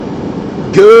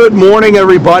Good morning,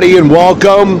 everybody, and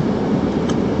welcome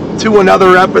to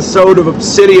another episode of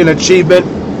Obsidian Achievement.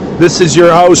 This is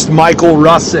your host, Michael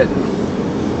Russin.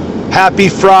 Happy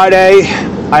Friday.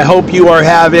 I hope you are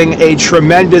having a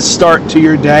tremendous start to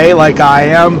your day like I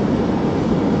am.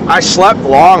 I slept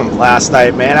long last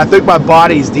night, man. I think my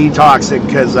body's detoxing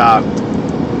because,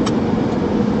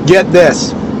 get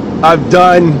this, I've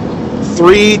done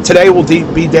today will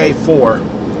be day 4.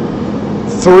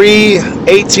 3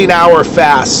 18-hour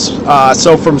fasts.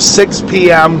 So from 6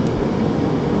 p.m.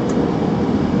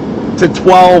 to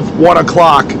 1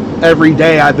 o'clock every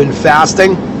day I've been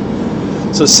fasting.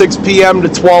 So 6 p.m. to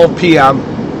 12 p.m.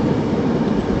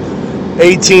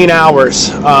 18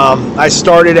 hours. I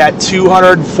started at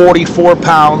 244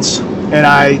 pounds, and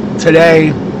I today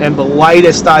am the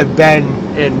lightest I've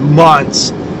been in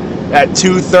months at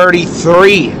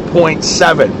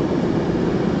 233.7.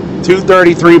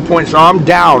 233 points. So I'm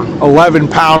down 11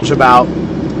 pounds about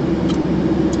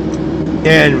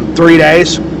in 3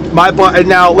 days.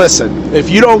 Now listen, if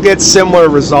you don't get similar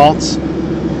results,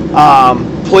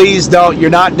 please don't. You're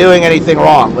not doing anything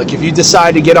wrong. Like if you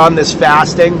decide to get on this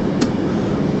fasting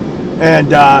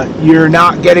and you're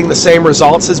not getting the same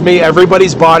results as me,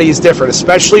 everybody's body is different,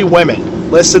 especially women.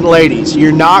 Listen, ladies,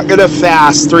 you're not going to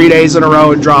fast 3 days in a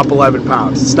row and drop 11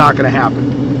 pounds. It's not going to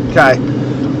happen. Okay.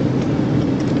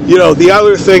 You know, the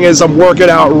other thing is I'm working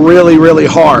out really, really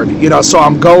hard. You know, so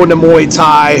I'm going to Muay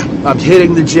Thai. I'm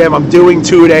hitting the gym. I'm doing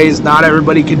 2 a days. Not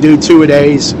everybody can do 2 a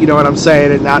days. You know what I'm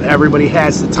saying? And not everybody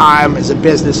has the time. As a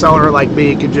business owner like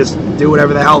me, can just do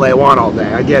whatever the hell they want all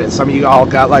day. I get it. Some of you all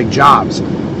got like jobs.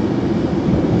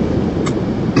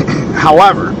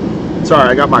 However, sorry,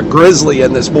 I got my Grizzly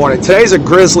in this morning. Today's a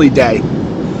Grizzly day.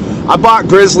 I bought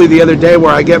Grizzly the other day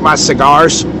where I get my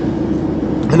cigars.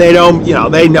 And they don't, you know,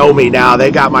 they know me now. They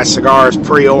got my cigars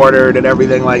pre-ordered and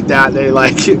everything like that. They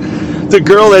like, the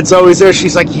girl that's always there,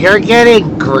 she's like, "You're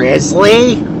getting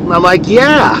Grizzly?" And I'm like,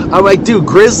 "Yeah." I'm like, "Dude,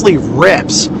 Grizzly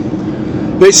rips."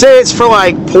 They say it's for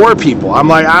like poor people. I'm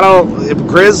like,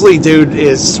 Grizzly, dude,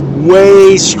 is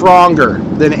way stronger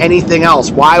than anything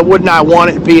else. Why wouldn't I want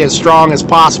it to be as strong as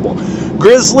possible?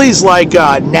 Grizzly's like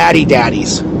Natty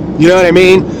Daddies. You know what I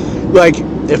mean? Like,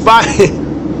 if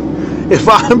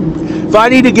I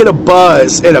need to get a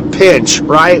buzz in a pinch,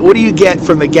 right? What do you get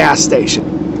from the gas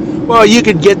station? Well, you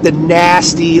could get the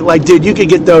nasty, like, dude, you could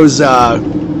get those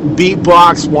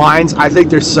beatbox wines. I think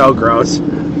they're so gross.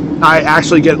 I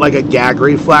actually get like a gag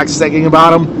reflex thinking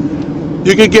about them.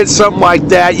 You could get something like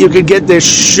that. You could get this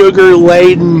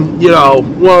sugar-laden, you know,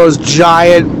 one of those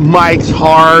giant Mike's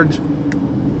Hard.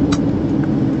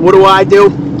 What do?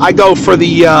 I go for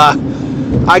the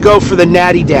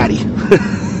Natty Daddy.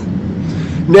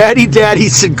 Natty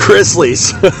Daddies and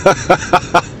Grizzlies.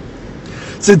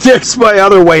 So there's my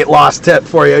other weight loss tip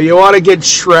for you. You want to get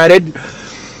shredded?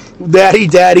 Natty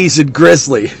Daddies and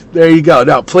Grizzly. There you go.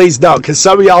 No, please don't, because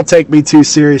some of y'all take me too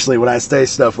seriously when I say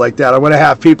stuff like that. I'm going to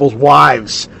have people's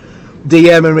wives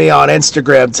DMing me on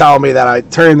Instagram telling me that I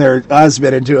turned their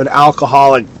husband into an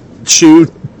alcoholic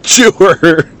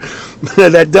chewer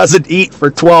that doesn't eat for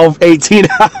 12, 18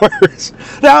 hours.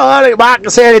 No, honey, Mike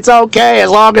said it's okay as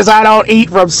long as I don't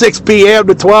eat from 6 p.m.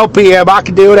 to 12 p.m. I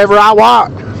can do whatever I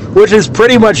want, which is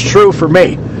pretty much true for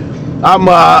me. I'm,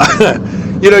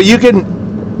 you know, you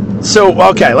can. So,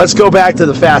 okay, let's go back to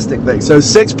the fasting thing. So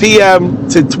 6 p.m.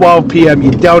 to 12 p.m., you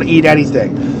don't eat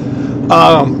anything.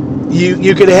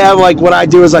 You could have, like, what I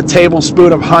do is a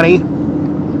tablespoon of honey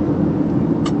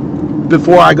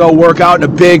before I go work out, and a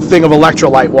big thing of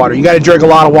electrolyte water. You got to drink a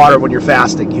lot of water when you're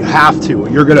fasting. You have to.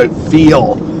 You're going to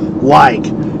feel like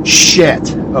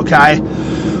shit, okay?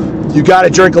 You got to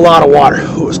drink a lot of water.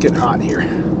 Oh, it's getting hot in here.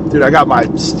 Dude, I got my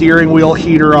steering wheel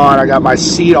heater on. I got my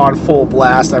seat on full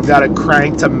blast. I've got it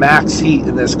cranked to max heat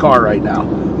in this car right now.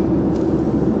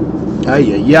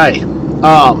 It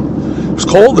was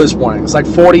cold this morning. It's like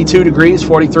 42 degrees,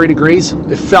 43 degrees.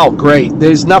 It felt great.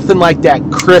 There's nothing like that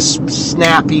crisp,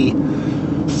 snappy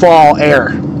fall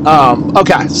air.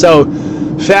 Okay, so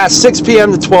fast 6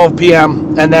 p.m. to 12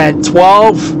 p.m. and then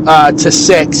 12 to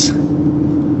 6.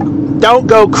 Don't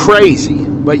go crazy,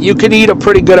 but you can eat a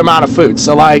pretty good amount of food.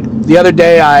 So, like the other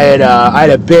day, I had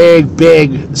a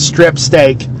big strip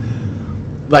steak,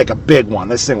 like a big one.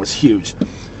 This thing was huge.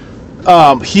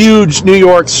 Huge New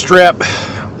York strip.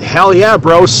 Hell yeah,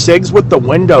 bro. Cigs with the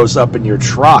windows up in your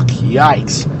truck.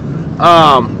 Yikes.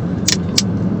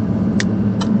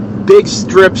 Big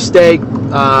strip steak,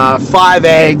 5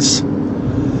 eggs.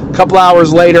 A couple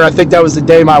hours later, I think that was the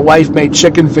day my wife made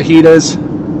chicken fajitas.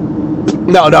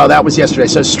 No, that was yesterday.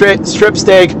 So strip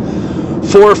steak,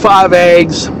 4 or 5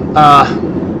 eggs.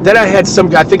 Then I had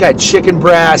I think I had chicken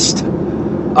breast,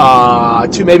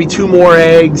 maybe two more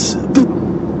eggs.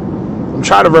 I'm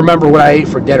trying to remember what I ate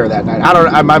for dinner that night. I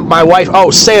don't. My wife.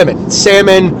 Oh, salmon,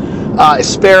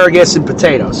 asparagus, and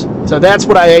potatoes. So that's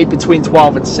what I ate between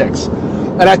 12 and 6.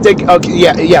 And I think, okay,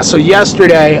 yeah. So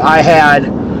yesterday I had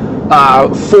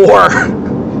 4.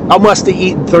 I must have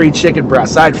eaten 3 chicken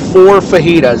breasts. I had 4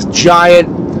 fajitas, giant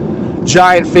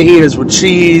fajitas with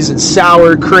cheese and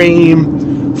sour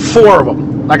cream. 4 of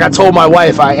them. Like I told my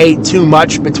wife, I ate too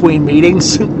much between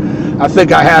meetings. I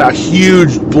think I had a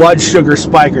huge blood sugar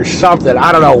spike or something.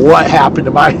 I don't know what happened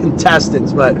to my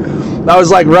intestines, but I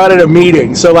was like running a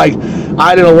meeting. So like I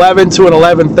had an 11 to an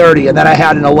 11:30, and then I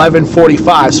had an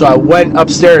 11:45. So I went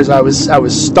upstairs. I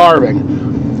was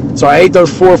starving. So I ate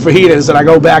those 4 fajitas, and I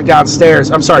go back downstairs.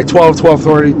 I'm sorry, 12,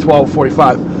 12:30,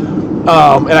 12:45.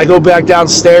 And I go back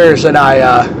downstairs, and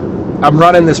I'm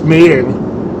running this meeting.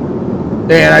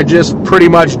 And I just pretty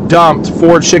much dumped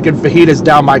 4 chicken fajitas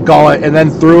down my gullet and then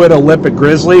threw in a Limpet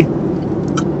Grizzly.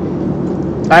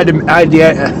 I had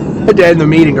to end the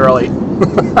meeting early.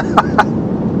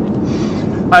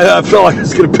 I felt like I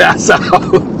was going to pass out.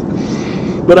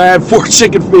 But I had 4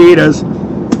 chicken fajitas.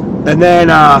 And then,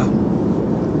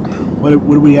 what did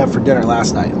we have for dinner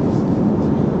last night?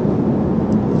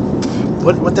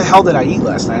 What the hell did I eat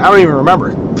last night? I don't even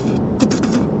remember.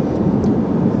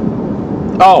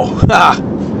 Oh,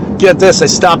 get this. I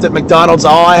stopped at McDonald's.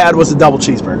 All I had was a double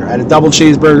cheeseburger. I had a double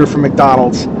cheeseburger from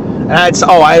McDonald's. And I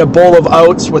had a bowl of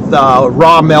oats with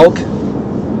raw milk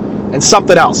and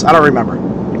something else. I don't remember.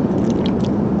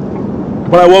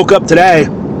 When I woke up today,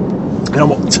 and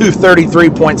I'm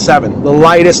 233.7, the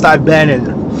lightest I've been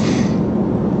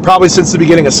in probably since the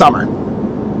beginning of summer.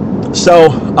 So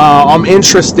I'm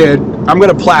interested. I'm going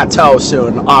to plateau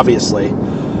soon, obviously.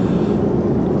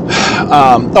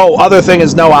 Other thing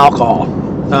is no alcohol.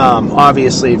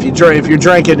 Obviously, if you're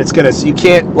drinking, you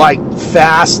can't like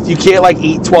fast. You can't like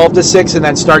eat 12 to 6 and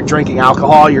then start drinking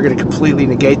alcohol. You're going to completely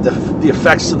negate the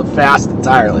effects of the fast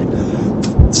entirely.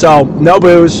 So no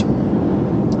booze,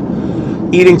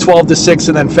 eating 12 to 6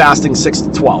 and then fasting 6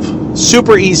 to 12.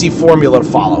 Super easy formula to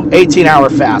follow. 18-hour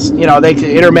fast.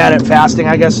 Intermittent fasting,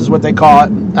 I guess is what they call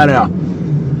it. I don't know.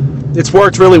 It's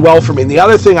worked really well for me. And the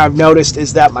other thing I've noticed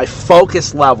is that my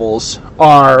focus levels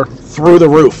are through the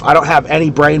roof. I don't have any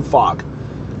brain fog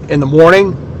in the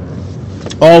morning,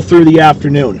 all through the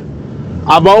afternoon.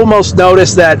 I've almost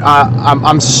noticed that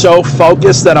I'm so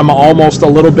focused that I'm almost a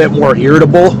little bit more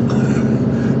irritable.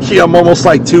 I'm almost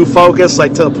like too focused,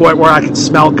 like to the point where I can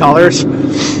smell colors.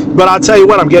 But I'll tell you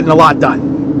what, I'm getting a lot done.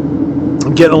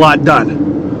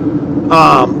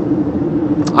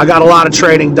 I got a lot of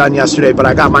training done yesterday, but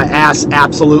I got my ass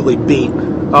absolutely beat.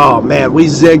 Oh, man, we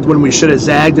zigged when we should have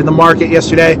zagged in the market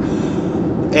yesterday.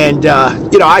 And,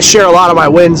 I share a lot of my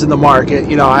wins in the market.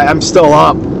 I'm still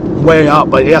up, way up.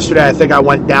 But yesterday I think I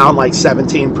went down like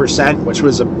 17%, which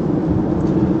was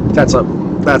that's a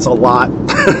lot.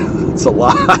 It's a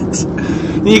lot.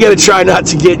 You got to try not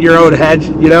to get in your own head.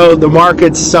 The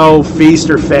market's so feast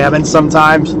or famine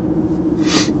sometimes.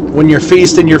 When you're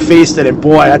feasting, you're feasting, and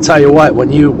boy, I tell you what, when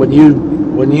you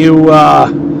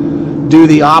do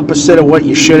the opposite of what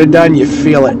you should have done, you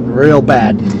feel it real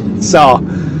bad. So,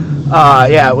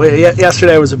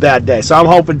 yesterday was a bad day. So I'm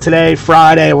hoping today,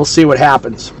 Friday, we'll see what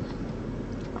happens.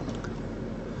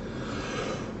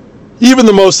 Even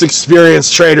the most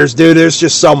experienced traders, dude, there's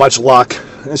just so much luck.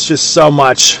 It's just so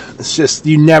much. It's just,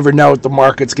 you never know what the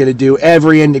market's going to do.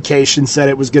 Every indication said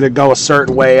it was going to go a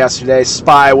certain way yesterday.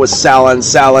 SPY was selling, and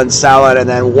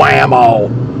then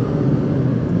whammo,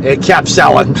 it kept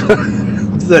selling.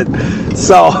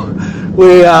 So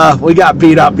we got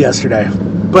beat up yesterday.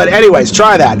 But anyways,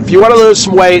 try that. If you want to lose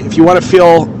some weight, if you want to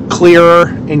feel clearer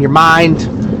in your mind,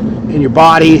 in your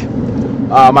body,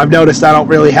 I've noticed I don't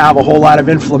really have a whole lot of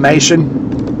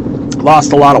inflammation.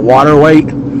 Lost a lot of water weight.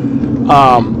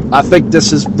 I think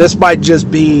this might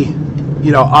just be,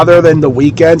 other than the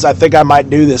weekends, I think I might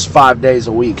do this 5 days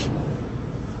a week.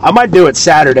 I might do it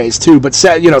Saturdays too, but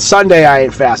Sunday I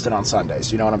ain't fasting on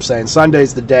Sundays. You know what I'm saying?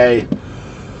 Sunday's the day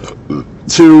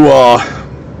to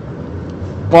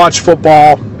watch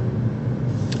football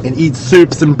and eat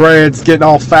soups and breads, getting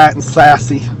all fat and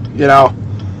sassy.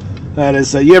 That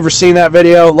is. You ever seen that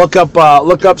video? Look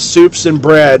up soups and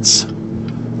breads,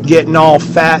 getting all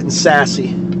fat and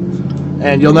sassy.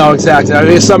 And you'll know exactly. I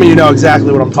mean, some of you know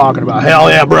exactly what I'm talking about. Hell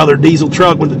yeah, brother! Diesel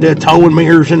truck with the dead towing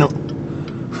mirrors in it.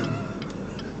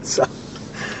 So,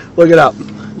 look it up.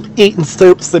 Eating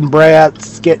soups and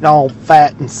breads, getting all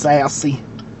fat and sassy.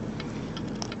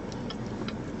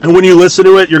 And when you listen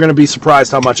to it, you're going to be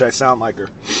surprised how much I sound like her.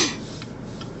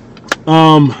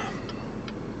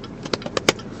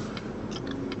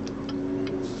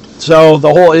 So the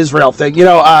whole Israel thing,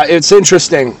 it's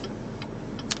interesting.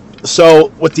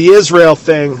 So with the Israel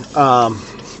thing,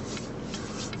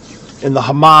 and the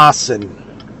Hamas, and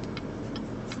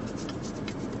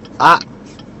I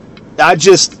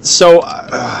just,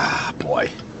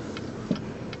 boy,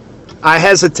 I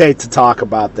hesitate to talk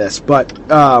about this, but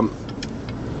I'm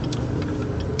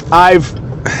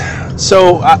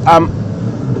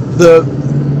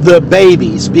the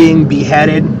babies being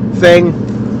beheaded thing.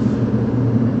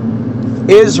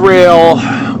 Israeli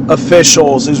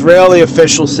officials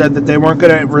said that they weren't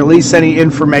going to release any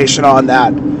information on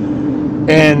that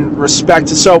in respect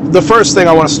to. So the first thing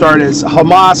I want to start is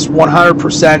Hamas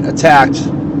 100% attacked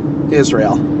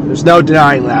Israel. There's no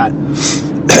denying that.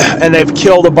 And they've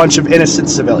killed a bunch of innocent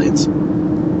civilians.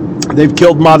 They've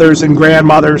killed mothers and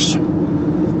grandmothers.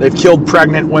 They've killed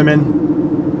pregnant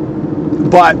women.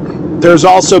 But there's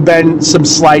also been some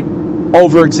slight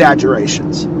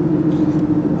over-exaggerations.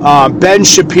 Ben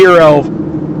Shapiro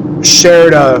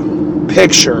shared a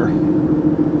picture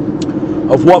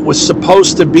of what was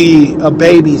supposed to be a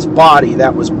baby's body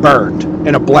that was burned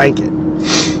in a blanket.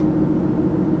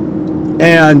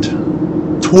 And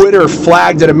Twitter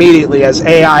flagged it immediately as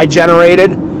AI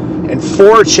generated. And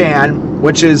 4chan,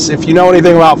 which is, if you know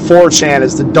anything about 4chan,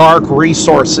 is the dark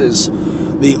resources,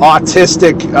 the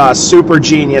autistic super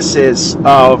geniuses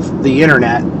of the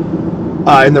internet,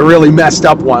 and the really messed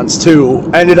up ones too,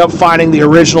 ended up finding the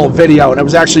original video, and it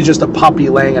was actually just a puppy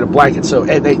laying in a blanket. So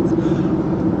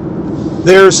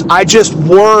I just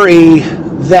worry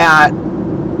that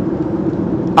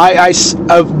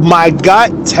my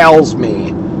gut tells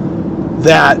me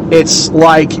that it's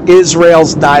like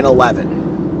Israel's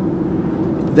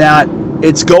 9/11, that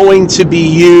it's going to be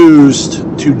used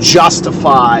to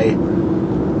justify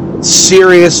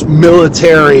serious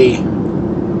military,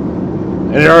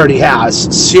 and it already has,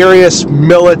 serious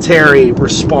military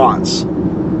response.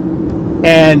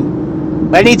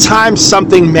 And anytime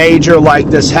something major like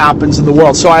this happens in the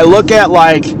world, so I look at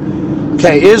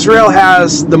Israel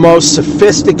has the most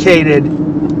sophisticated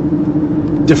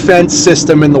defense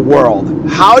system in the world.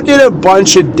 How did a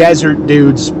bunch of desert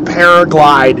dudes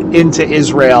paraglide into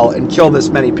Israel and kill this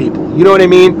many people? You know what I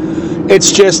mean?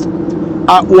 It's just,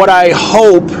 what I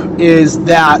hope is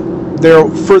that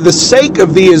for the sake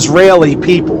of the Israeli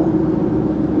people,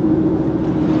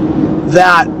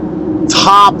 that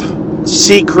top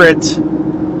secret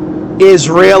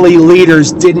Israeli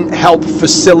leaders didn't help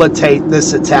facilitate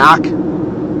this attack,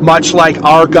 much like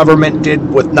our government did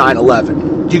with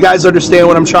 9/11. Do you guys understand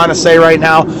what I'm trying to say right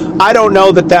now? I don't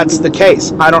know that that's the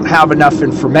case. I don't have enough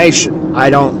information.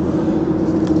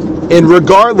 And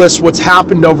regardless what's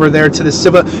happened over there to the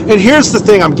civil, and here's the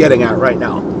thing I'm getting at right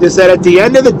now, is that at the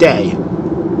end of the day,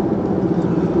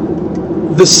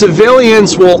 the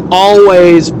civilians will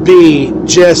always be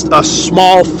just a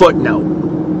small footnote.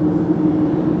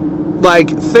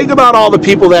 Think about all the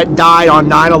people that died on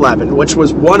 9/11, which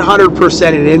was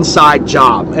 100% an inside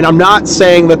job. And I'm not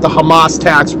saying that the Hamas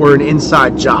attacks were an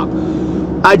inside job.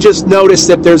 I just noticed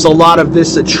that there's a lot of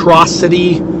this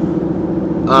atrocity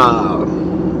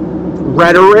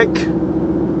rhetoric,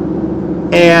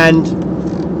 and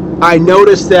I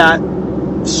noticed that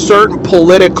certain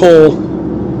political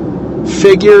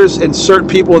figures and certain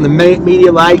people in the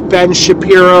media, like Ben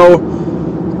Shapiro,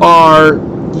 are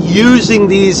using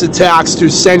these attacks to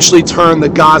essentially turn the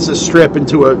Gaza Strip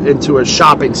into a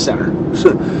shopping center,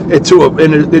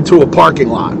 into a parking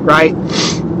lot, right?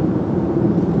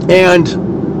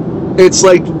 And it's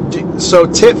like, so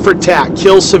tit for tat,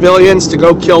 kill civilians to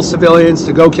go kill civilians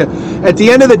to go kill. At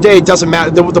the end of the day, it doesn't matter.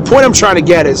 The point I'm trying to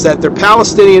get is that the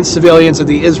Palestinian civilians and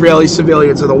the Israeli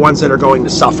civilians are the ones that are going to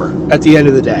suffer at the end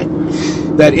of the day.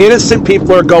 That innocent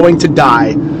people are going to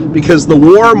die because the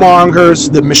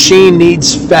warmongers, the machine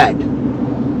needs fed.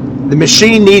 The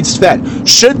machine needs fed.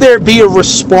 Should there be a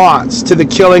response to the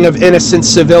killing of innocent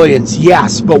civilians?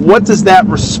 Yes, but what does that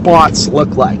response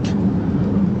look like?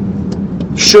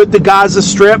 Should the Gaza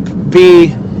Strip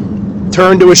be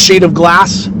turned to a sheet of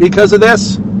glass because of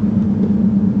this?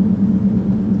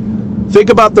 Think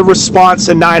about the response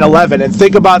in 9/11 and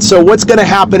think about, so what's going to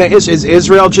happen? Is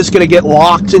Israel just going to get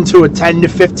locked into a 10 to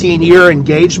 15 year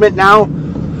engagement now?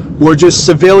 We're just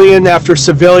civilian after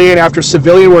civilian after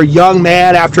civilian, where young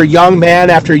man after young man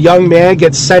after young man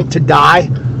gets sent to die?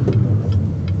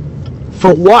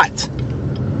 For what?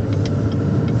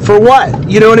 For what?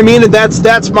 You know what I mean? And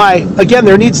that's my, again,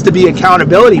 there needs to be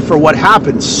accountability for what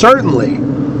happened. Certainly.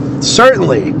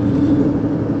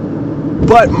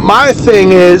 But my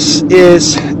thing is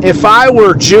if I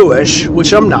were Jewish,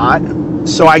 which I'm not,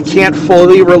 so I can't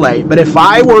fully relate, but if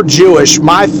I were Jewish,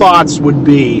 my thoughts would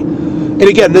be, And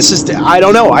again, this is, I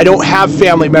don't know. I don't have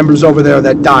family members over there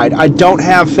that died. I don't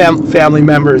have family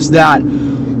members that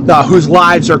whose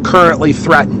lives are currently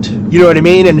threatened. You know what I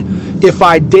mean? And if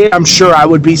I did, I'm sure I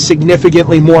would be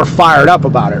significantly more fired up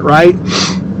about it, right?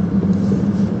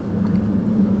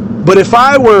 But if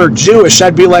I were Jewish,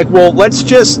 I'd be like, well, let's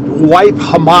just wipe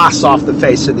Hamas off the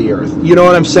face of the earth. You know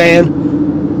what I'm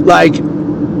saying? Like,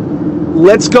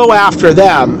 let's go after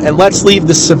them and let's leave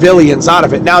the civilians out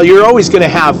of it. Now, you're always going to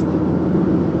have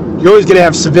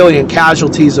civilian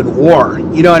casualties in war.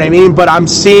 You know what I mean? But I'm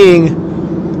seeing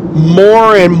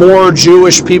more and more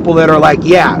Jewish people that are like,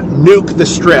 yeah, nuke the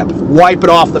strip, wipe it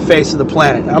off the face of the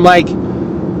planet. I'm like,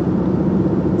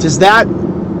 does that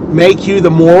make you the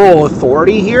moral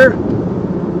authority here?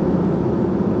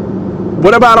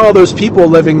 What about all those people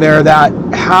living there that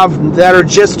are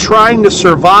just trying to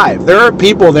survive? There are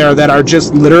people there that are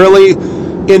just literally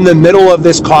in the middle of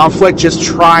this conflict, just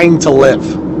trying to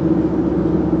live.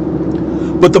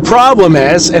 But the problem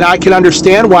is, and I can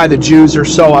understand why the Jews are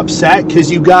so upset,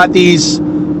 because you've got these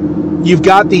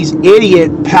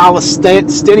idiot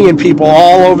Palestinian people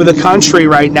all over the country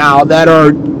right now that are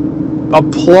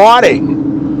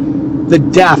applauding the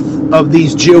death of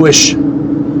these Jewish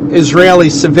Israeli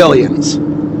civilians.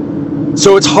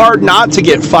 So it's hard not to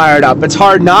get fired up. It's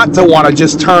hard not to want to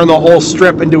just turn the whole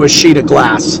strip into a sheet of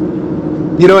glass.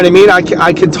 You know what I mean?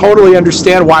 I can totally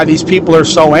understand why these people are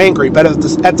so angry. But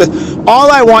all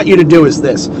I want you to do is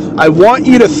this. I want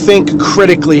you to think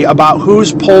critically about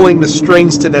who's pulling the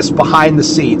strings to this behind the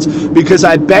scenes. Because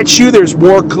I bet you there's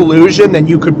more collusion than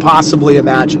you could possibly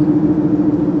imagine.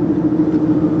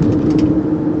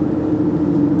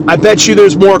 I bet you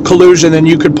there's more collusion than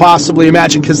you could possibly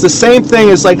imagine. Because the same thing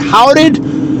is like, how did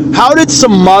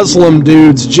some Muslim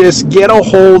dudes just get a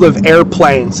hold of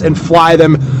airplanes and fly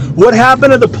them? What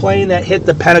happened to the plane that hit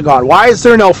the Pentagon? Why is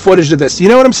there no footage of this? You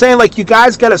know what I'm saying? Like, you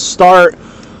guys got to start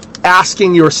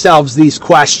asking yourselves these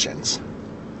questions.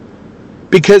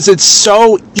 Because it's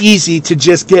so easy to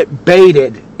just get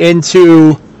baited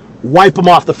into wipe them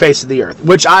off the face of the earth.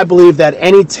 Which I believe that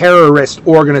any terrorist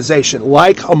organization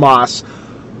like Hamas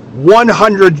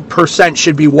 100%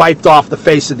 should be wiped off the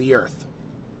face of the earth.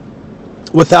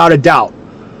 Without a doubt.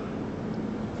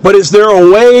 But is there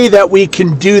a way that we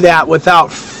can do that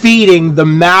without feeding the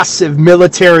massive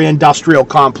military-industrial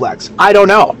complex? I don't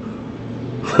know.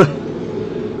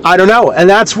 I don't know. And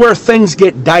that's where things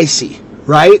get dicey,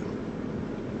 right?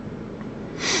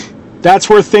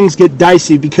 That's where things get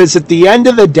dicey, because at the end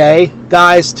of the day,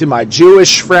 guys, to my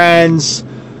Jewish friends,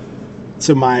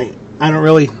 to my, I don't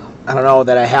know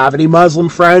that I have any Muslim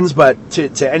friends, but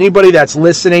to anybody that's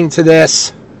listening to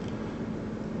this,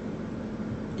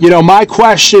 you know, my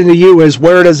question to you is,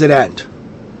 where does it end?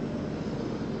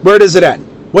 Where does it end?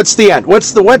 What's the end?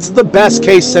 What's the best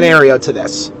case scenario to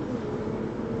this?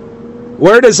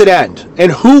 Where does it end?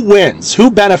 And who wins? Who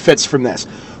benefits from this?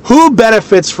 Who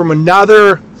benefits from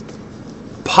another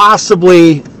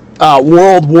possibly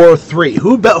World War III?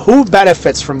 Who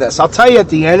benefits from this? I'll tell you, at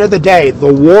the end of the day, the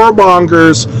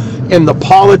warmongers and the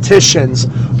politicians,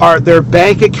 their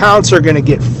bank accounts are going to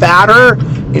get fatter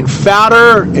and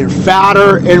fatter and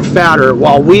fatter and fatter,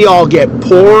 while we all get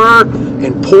poorer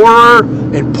and poorer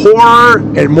and poorer,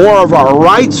 and more of our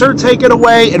rights are taken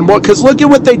away. And what? Because look at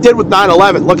what they did with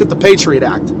 9/11. Look at the Patriot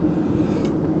Act.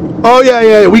 Oh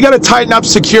yeah, we got to tighten up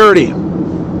security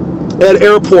at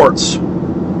airports.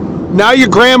 Now your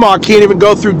grandma can't even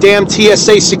go through damn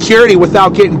TSA security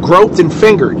without getting groped and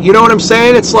fingered. You know what I'm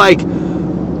saying? It's like,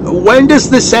 when does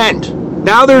this end?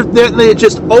 Now they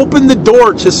just opened the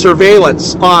door to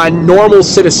surveillance on normal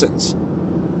citizens.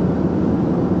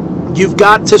 You've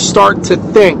got to start to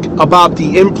think about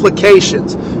the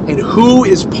implications and who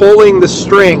is pulling the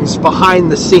strings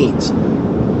behind the scenes.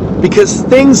 Because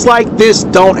things like this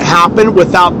don't happen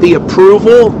without the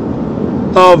approval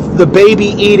of the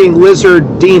baby-eating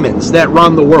lizard demons that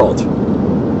run the world.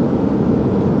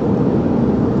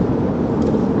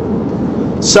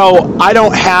 So I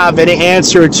don't have an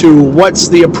answer to what's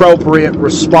the appropriate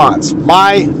response.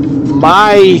 My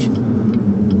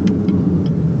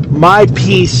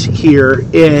piece here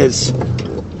is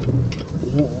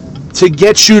to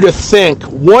get you to think,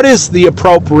 what is the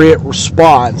appropriate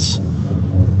response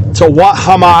to what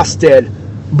Hamas did?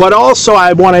 But also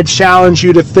I want to challenge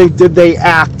you to think, did they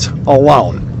act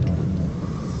alone?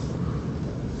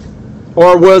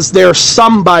 Or was there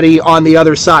somebody on the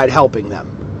other side helping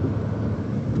them?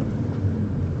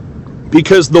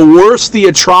 Because the worse the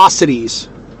atrocities,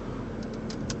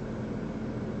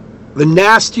 the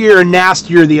nastier and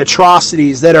nastier the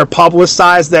atrocities that are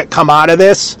publicized that come out of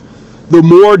this, the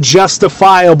more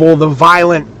justifiable the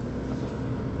violent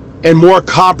and more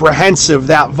comprehensive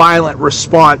that violent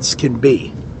response can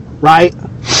be, right?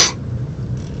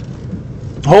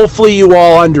 Hopefully you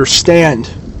all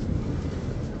understand.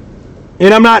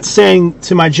 And I'm not saying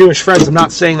to my Jewish friends, I'm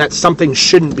not saying that something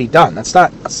shouldn't be done. That's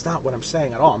not what I'm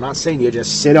saying at all. I'm not saying you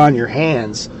just sit on your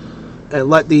hands and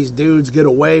let these dudes get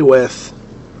away with,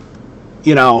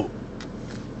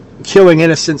 killing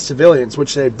innocent civilians,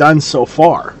 which they've done so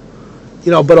far.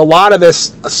 But a lot of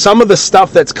this, some of the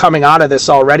stuff that's coming out of this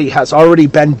already has already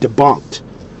been debunked.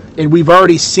 And we've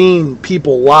already seen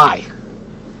people lie.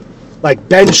 Like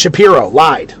Ben Shapiro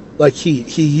lied. Like he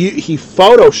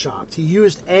photoshopped, he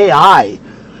used AI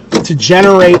to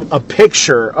generate a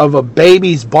picture of a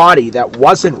baby's body that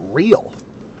wasn't real.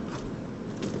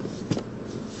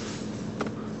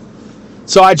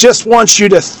 So I just want you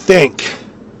to think,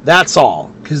 that's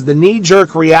all. Because the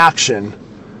knee-jerk reaction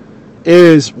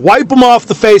is wipe them off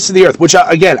the face of the earth, which,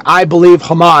 again, I believe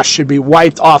Hamas should be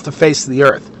wiped off the face of the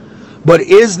earth. But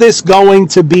is this going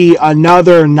to be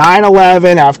another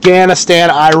 9/11,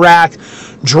 Afghanistan, Iraq,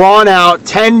 drawn out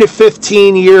 10 to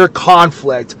 15 year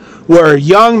conflict where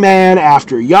young man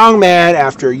after young man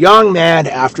after young man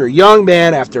after young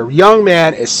man after young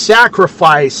man is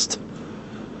sacrificed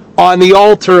on the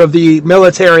altar of the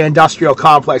military-industrial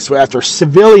complex, where after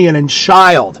civilian and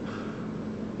child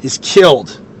is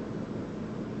killed?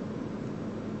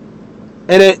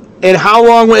 And how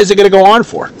long is it going to go on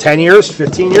for? 10 years,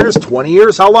 15 years, 20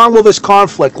 years? How long will this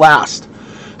conflict last?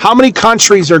 How many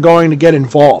countries are going to get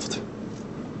involved?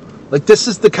 Like, this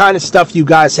is the kind of stuff you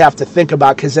guys have to think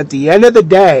about, because at the end of the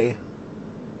day,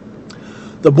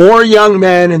 the more young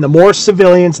men and the more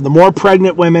civilians and the more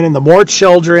pregnant women and the more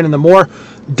children and the more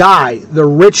die, the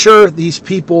richer these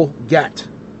people get.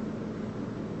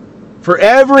 For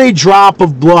every drop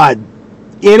of blood,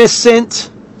 innocent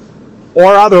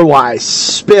or otherwise,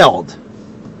 spilled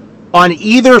on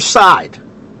either side,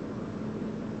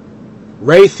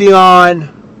 Raytheon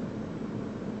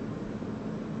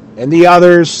and the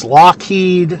others,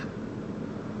 Lockheed,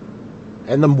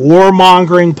 and the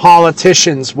warmongering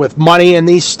politicians with money in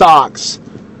these stocks,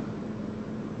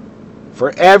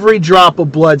 for every drop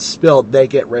of blood spilled, they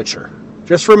get richer.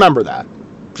 Just remember that.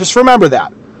 Just remember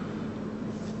that.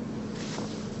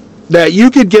 That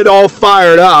you could get all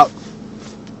fired up,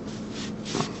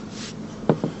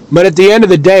 but at the end of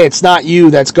the day, it's not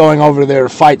you that's going over there to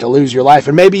fight to lose your life.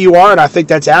 And maybe you are, and I think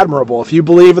that's admirable. If you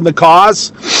believe in the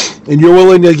cause and you're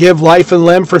willing to give life and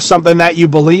limb for something that you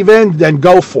believe in, then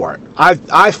go for it.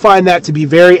 I find that to be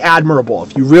very admirable,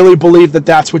 if you really believe that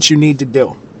that's what you need to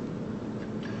do.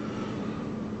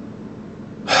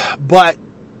 But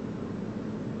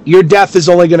your death is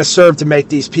only going to serve to make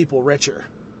these people richer.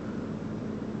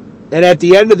 And at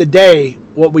the end of the day,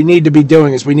 what we need to be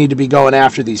doing is we need to be going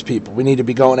after these people. We need to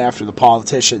be going after the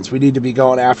politicians. We need to be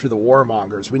going after the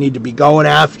warmongers. We need to be going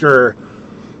after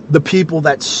the people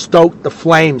that stoke the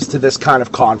flames to this kind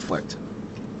of conflict.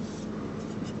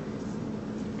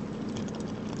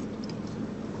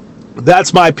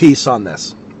 That's my piece on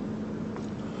this.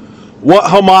 What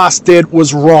Hamas did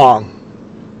was wrong.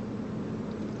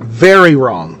 Very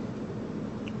wrong.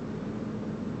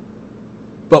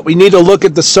 But we need to look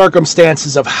at the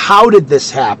circumstances of how did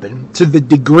this happen, to the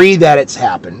degree that it's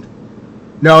happened,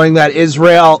 knowing that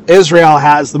Israel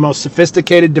has the most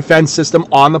sophisticated defense system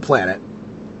on the planet.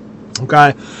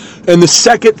 Okay? And the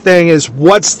second thing is,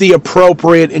 what's the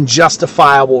appropriate and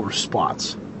justifiable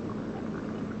response?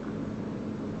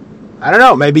 I don't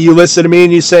know. Maybe you listen to me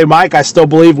and you say, Mike, I still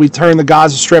believe we turn the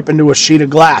Gaza Strip into a sheet of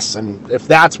glass. And if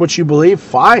that's what you believe,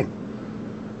 fine.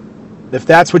 If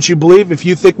that's what you believe, if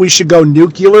you think we should go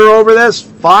nuclear over this,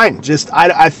 fine. Just,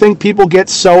 I think people get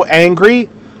so angry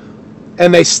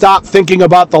and they stop thinking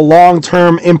about the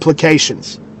long-term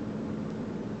implications.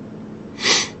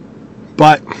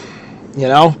 But,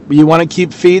 you want to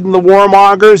keep feeding the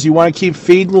warmongers, you want to keep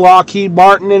feeding Lockheed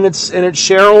Martin and its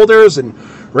shareholders and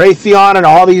Raytheon and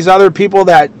all these other people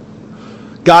that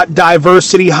got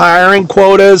diversity hiring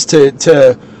quotas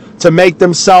to make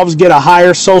themselves get a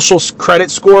higher social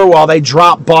credit score while they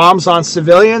drop bombs on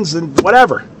civilians and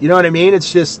whatever. You know what I mean?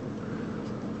 It's just,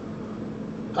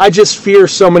 I just fear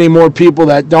so many more people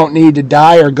that don't need to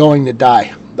die are going to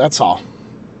die. That's all.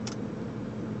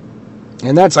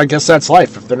 And I guess that's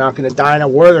life. If they're not going to die in a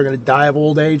war, they're going to die of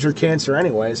old age or cancer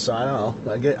anyway. So I don't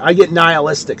know. I get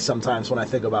nihilistic sometimes when I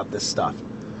think about this stuff.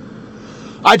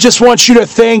 I just want you to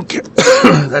think.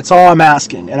 That's all I'm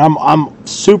asking, and I'm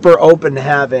super open to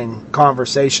having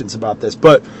conversations about this.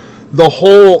 But the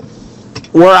whole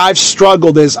where I've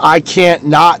struggled is I can't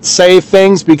not say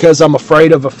things because I'm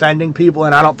afraid of offending people,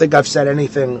 and I don't think I've said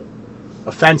anything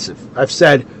offensive. I've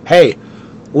said, hey,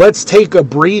 let's take a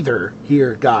breather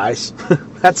here, guys.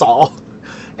 That's all.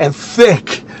 And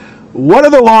think, what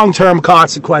are the long-term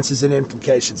consequences and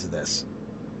implications of this?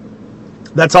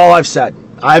 That's all I've said.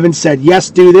 I haven't said, yes,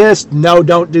 do this, no,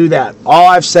 don't do that. All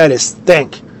I've said is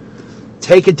think.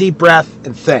 Take a deep breath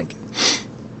and think.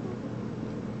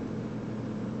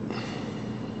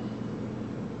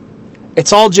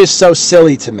 It's all just so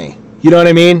silly to me. You know what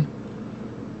I mean?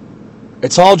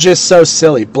 It's all just so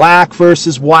silly. Black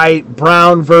versus white,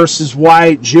 brown versus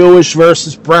white, Jewish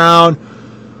versus brown,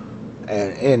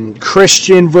 and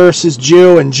Christian versus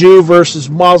Jew, and Jew versus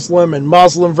Muslim, and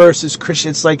Muslim versus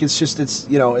Christian. It's like, I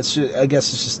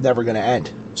guess it's just never going to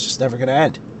end. It's just never going to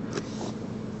end.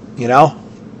 You know?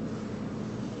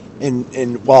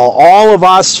 And while all of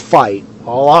us fight,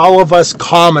 all of us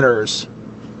commoners,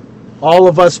 all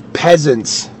of us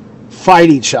peasants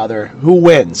fight each other, who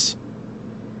wins?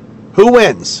 Who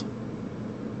wins?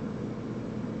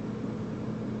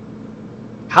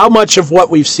 How much of what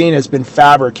we've seen has been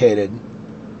fabricated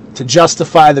to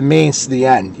justify the means to the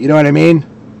end? You know what I mean?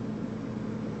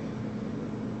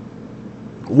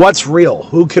 What's real?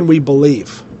 Who can we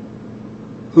believe?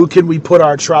 Who can we put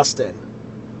our trust in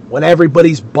when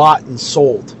everybody's bought and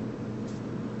sold?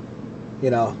 You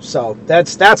know, so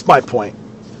that's my point.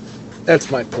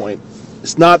 That's my point.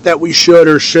 It's not that we should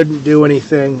or shouldn't do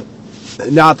anything.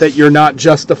 Not that you're not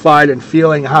justified in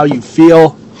feeling how you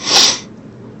feel.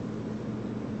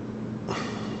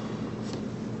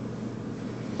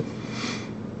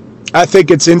 I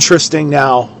think it's interesting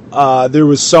now. There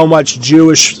was so much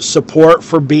Jewish support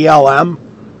for BLM,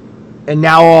 and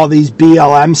now all these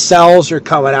BLM cells are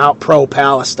coming out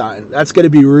pro-Palestine. That's going to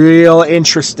be real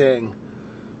interesting.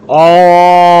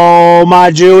 All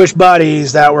my Jewish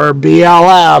buddies that were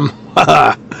BLM,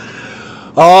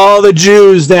 all the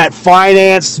Jews that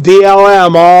financed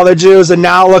BLM, all the Jews, and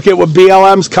now look at what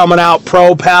BLM's coming out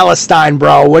pro-Palestine,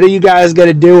 bro. What are you guys going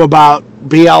to do about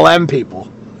BLM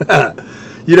people?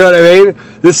 You know what I mean?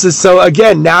 This is so,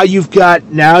 again, now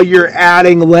you're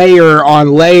adding layer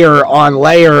on layer on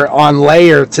layer on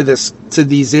layer to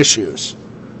these issues.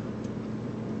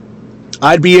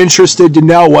 I'd be interested to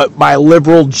know what my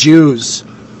liberal Jews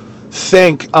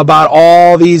think about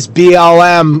all these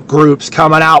BLM groups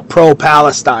coming out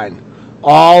pro-Palestine.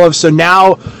 So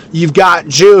now you've got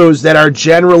Jews that are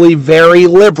generally very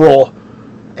liberal,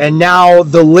 and now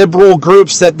the liberal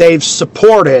groups that they've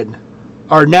supported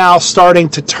are now starting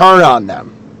to turn on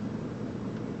them.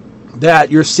 That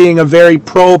you're seeing a very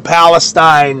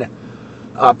pro-Palestine,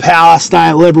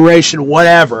 Palestine liberation,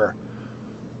 whatever.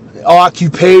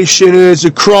 Occupation is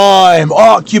a crime.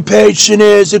 Occupation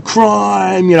is a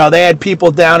crime. You know, they had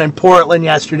people down in Portland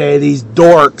yesterday, these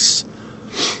dorks.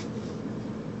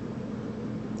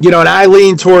 You know, and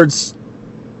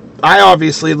I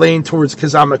obviously lean towards,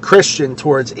 because I'm a Christian,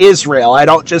 towards Israel. I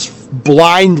don't just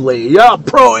blindly, you know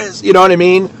what I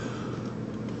mean?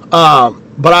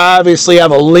 But I obviously have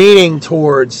a leaning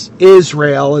towards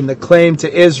Israel and the claim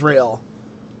to Israel.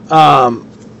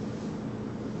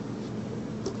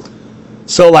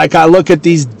 So, like, I look at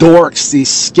these dorks, these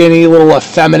skinny little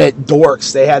effeminate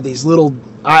dorks. They had these little,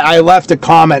 I left a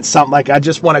comment, something like, I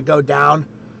just want to go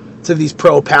down to these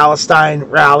pro-Palestine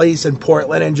rallies in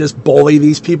Portland and just bully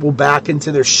these people back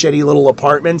into their shitty little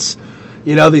apartments.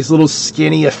 You know, these little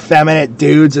skinny, effeminate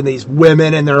dudes and these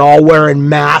women, and they're all wearing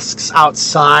masks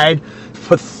outside.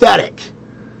 Pathetic.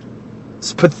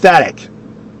 It's pathetic.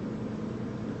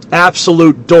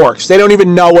 Absolute dorks. They don't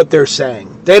even know what they're saying.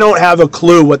 They don't have a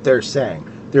clue what they're saying.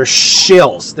 They're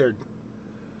shills.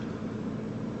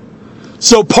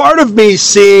 So part of me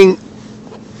seeing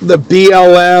the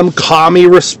BLM commie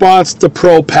response to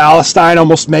pro-Palestine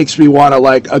almost makes me want to,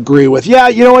 like, agree with, yeah,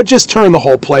 you know what, just turn the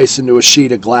whole place into a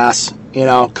sheet of glass, you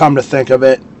know, come to think of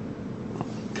it.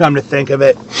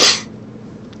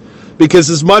 Because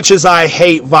as much as I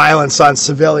hate violence on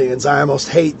civilians, I almost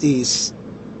hate these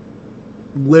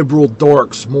liberal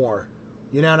dorks more.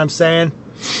 You know what I'm saying?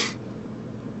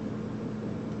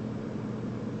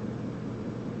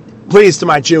 Please, to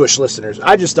my Jewish listeners,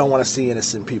 I just don't want to see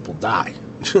innocent people die.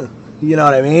 You know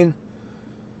what I mean?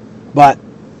 But,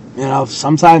 you know,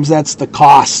 sometimes that's the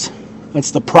cost.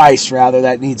 That's the price, rather,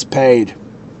 that needs paid.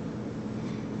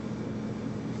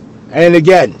 And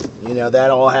again, you know,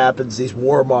 that all happens. These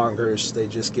warmongers, they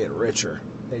just get richer.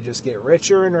 They just get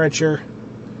richer and richer.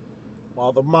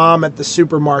 While the mom at the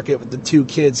supermarket with the 2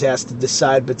 kids has to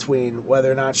decide between whether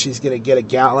or not she's going to get a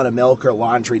gallon of milk or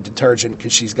laundry detergent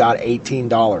because she's got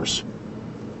 $18.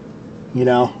 You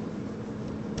know?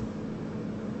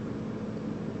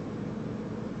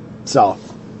 So,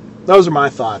 those are my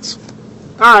thoughts.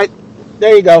 All right,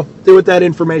 there you go. Do with that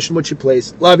information what you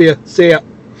please. Love you. See ya.